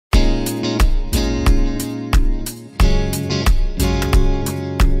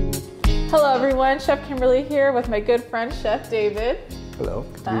Hello everyone, Chef Kimberly here with my good friend Chef David. Hello,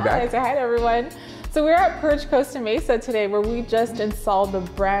 good to be Hi, back. say hi to everyone. So we're at PIRCH Costa Mesa today where we just installed the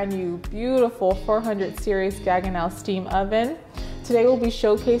brand new beautiful 400 series Gaggenau Steam Oven. Today we'll be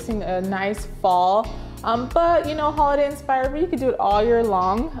showcasing a nice fall, but you know, holiday inspired, but you could do it all year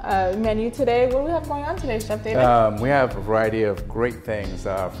long menu today. What do we have going on today, Chef David? We have a variety of great things.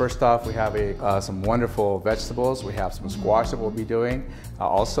 First off, we have some wonderful vegetables. We have some squash that we'll be doing,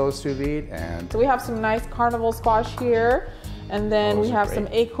 also sous vide. And so we have some nice carnival squash here. And then we have some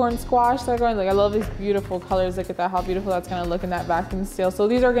acorn squash that are going. Like, I love these beautiful colors. Look at that, how beautiful that's gonna look in that vacuum seal. So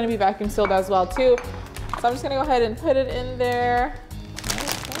these are gonna be vacuum sealed as well too. So I'm just gonna go ahead and put it in there.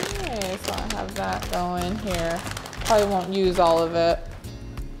 Okay, so I have that going here. Probably won't use all of it.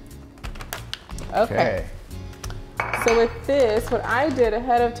 Okay. So with this, what I did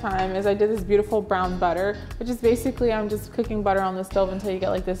ahead of time is I did this beautiful brown butter, which is basically I'm just cooking butter on the stove until you get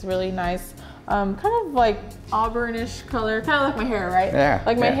like this really nice, kind of like auburnish color, kind of like my hair, right? Yeah.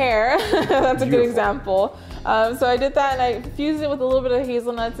 Like my hair. That's a good example. So I did that and I fused it with a little bit of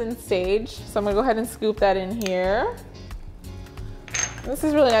hazelnuts and sage. So I'm gonna go ahead and scoop that in here. This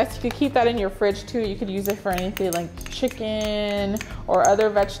is really nice. You could keep that in your fridge too. You could use it for anything like chicken or other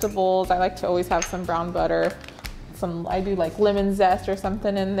vegetables. I like to always have some brown butter. I do like lemon zest or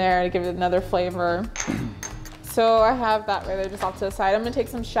something in there to give it another flavor. So I have that right there just off to the side. I'm gonna take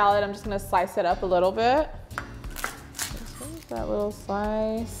some shallot. I'm just gonna slice it up a little bit. Just that little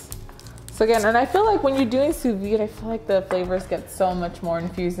slice. So again, and I feel like when you're doing sous vide, I feel like the flavors get so much more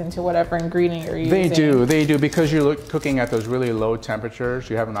infused into whatever ingredient you're using. They do, because you're cooking at those really low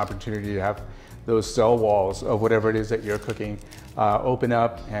temperatures. You have an opportunity to have those cell walls of whatever it is that you're cooking open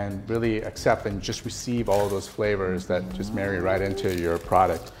up and really accept and just receive all of those flavors that just marry right into your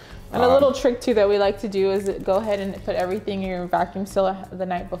product. And a little trick too that we like to do is go ahead and put everything in your vacuum seal the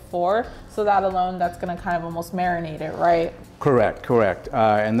night before. So that alone, that's gonna kind of almost marinate it, right? Correct.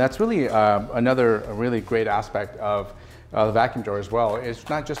 And that's really another really great aspect of the vacuum drawer as well. It's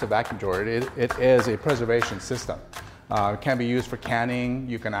not just a vacuum drawer, it is a preservation system. It can be used for canning.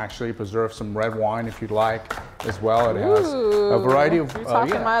 You can actually preserve some red wine if you'd like as well. It has a variety of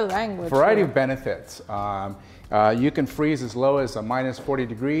my language variety of benefits. You can freeze as low as -40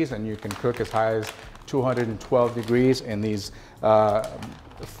 degrees, and you can cook as high as 212 degrees in these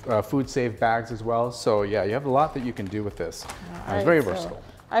food safe bags as well. So yeah, you have a lot that you can do with this. It's very versatile.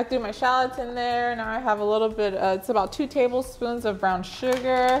 I threw my shallots in there. Now I have a little bit, it's about 2 tablespoons of brown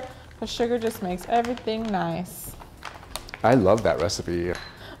sugar. The sugar just makes everything nice. I love that recipe.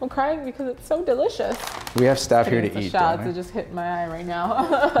 I'm crying because it's so delicious. We have staff here to eat. Shallots that just hit my eye right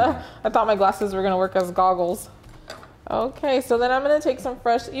now. I thought my glasses were gonna work as goggles. Okay, so then I'm gonna take some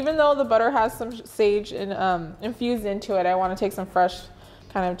fresh, even though the butter has some sage infused into it, I wanna take some fresh,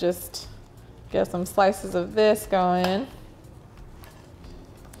 kind of just get some slices of this going.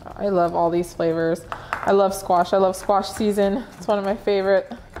 I love all these flavors. I love squash season. It's one of my favorite.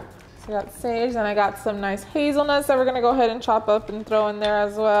 So I got sage, and I got some nice hazelnuts that we're gonna go ahead and chop up and throw in there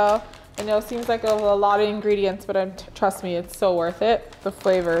as well. I know it seems like a lot of ingredients, but trust me, it's so worth it. The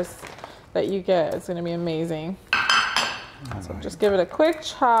flavors that you get, it's gonna be amazing. So just give it a quick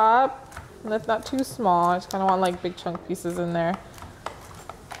chop, and it's not too small. I just kinda want like big chunk pieces in there.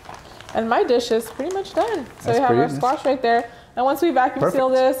 And my dish is pretty much done. So we have our squash right there. And once we vacuum seal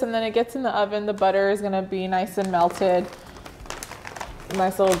this and then it gets in the oven, the butter is gonna be nice and melted.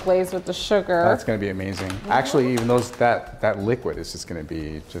 Nice little glaze with the sugar. That's going to be amazing. Actually, even that liquid is just going to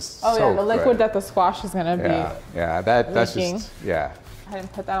be just so yeah, the liquid good. that the squash is going to be. Yeah, that's just, yeah. Go ahead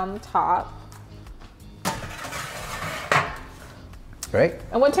and put that on the top. Great.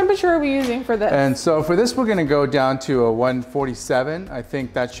 And what temperature are we using for this? And so for this, we're going to go down to a 147. I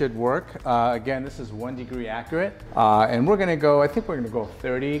think that should work. Again, this is 1 degree accurate. And we're going to go, I think we're going to go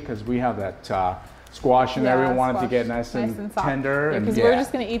 30 because we have that squash in there. We want it to get nice and tender. Because we're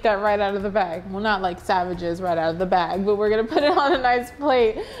just gonna eat that right out of the bag. Well, not like savages right out of the bag, but we're gonna put it on a nice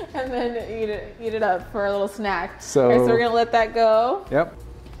plate and then eat it up for a little snack. So we're gonna let that go. Yep.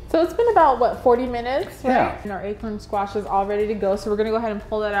 So it's been about, what, 40 minutes, right? Yeah. And our acorn squash is all ready to go. So we're gonna go ahead and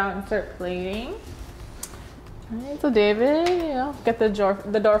pull that out and start plating. All right, so David, you know, get the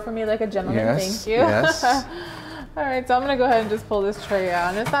door for me like a gentleman. Yes. Thank you. Yes. All right, so I'm gonna go ahead and just pull this tray out.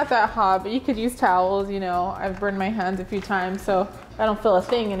 And it's not that hot, but you could use towels, you know. I've burned my hands a few times, so I don't feel a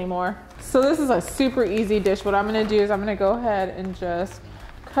thing anymore. So this is a super easy dish. What I'm gonna do is I'm gonna go ahead and just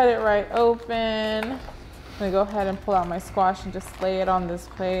cut it right open. I'm gonna go ahead and pull out my squash and just lay it on this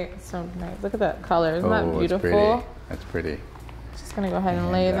plate. So nice. Look at that color, isn't that beautiful? That's pretty. Just gonna go ahead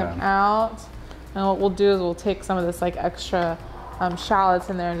and lay them out. And what we'll do is we'll take some of this like extra shallots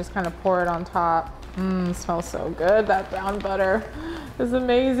in there and just kind of pour it on top. It smells so good. That brown butter is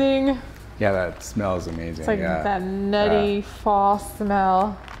amazing. Yeah, that smells amazing. It's like that nutty fall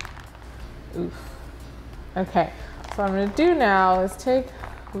smell. Oof. Okay, so what I'm gonna do now is take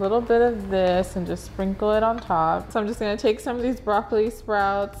a little bit of this and just sprinkle it on top. So I'm just gonna take some of these broccoli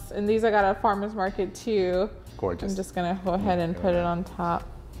sprouts, and these I got at a farmer's market too. Gorgeous. I'm just gonna go ahead and put it on top.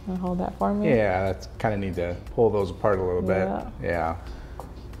 And hold that for me. Yeah, that's kind of need to pull those apart a little bit. Yeah,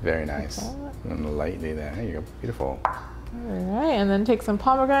 very nice. And lightly there. There you go. Beautiful. All right, and then take some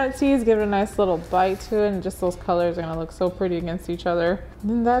pomegranate seeds, give it a nice little bite to it, and just those colors are gonna look so pretty against each other.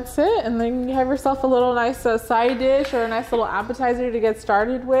 And that's it. And then you have yourself a little nice side dish or a nice little appetizer to get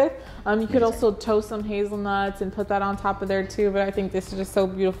started with. You could also toast some hazelnuts and put that on top of there too, but I think this is just so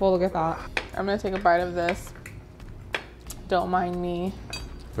beautiful. Look at that. I'm gonna take a bite of this. Don't mind me.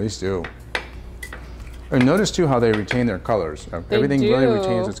 Please do. And notice too how they retain their colors. Everything really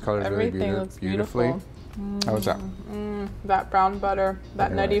retains its colors really beautifully. How was that? That brown butter,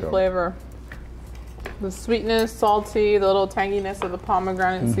 that nutty flavor. The sweetness, salty, the little tanginess of the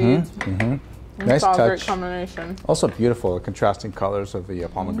pomegranate seeds. Nice touch. Great combination. Also beautiful, the contrasting colors of the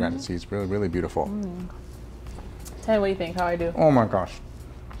pomegranate seeds. Really, really beautiful. Tell me what you think, how I do. Oh my gosh.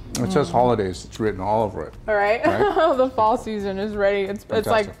 It says holidays, it's written all over it. All right. The fall season is ready. It's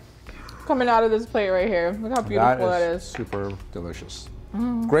like coming out of this plate right here. Look how beautiful that is. Super delicious.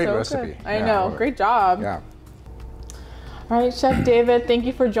 Great recipe. I know, great job. Yeah. All right, Chef David, thank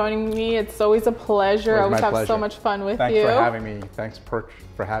you for joining me. It's always a pleasure. I always have so much fun with you. Thanks for having me. Thanks, PIRCH,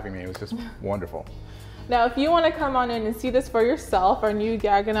 for having me. It was just wonderful. Now, if you want to come on in and see this for yourself, our new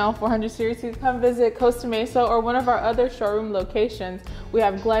Gaggenau 400 series, you can come visit Costa Mesa or one of our other showroom locations. We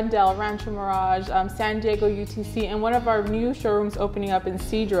have Glendale, Rancho Mirage, San Diego UTC, and one of our new showrooms opening up in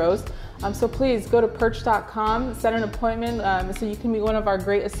Cedros. So please go to PIRCH.com, set an appointment so you can meet one of our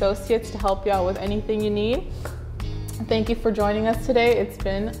great associates to help you out with anything you need. Thank you for joining us today. It's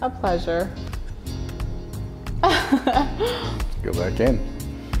been a pleasure. Go back in.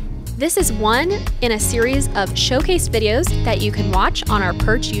 This is one in a series of showcase videos that you can watch on our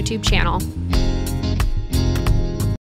PIRCH YouTube channel.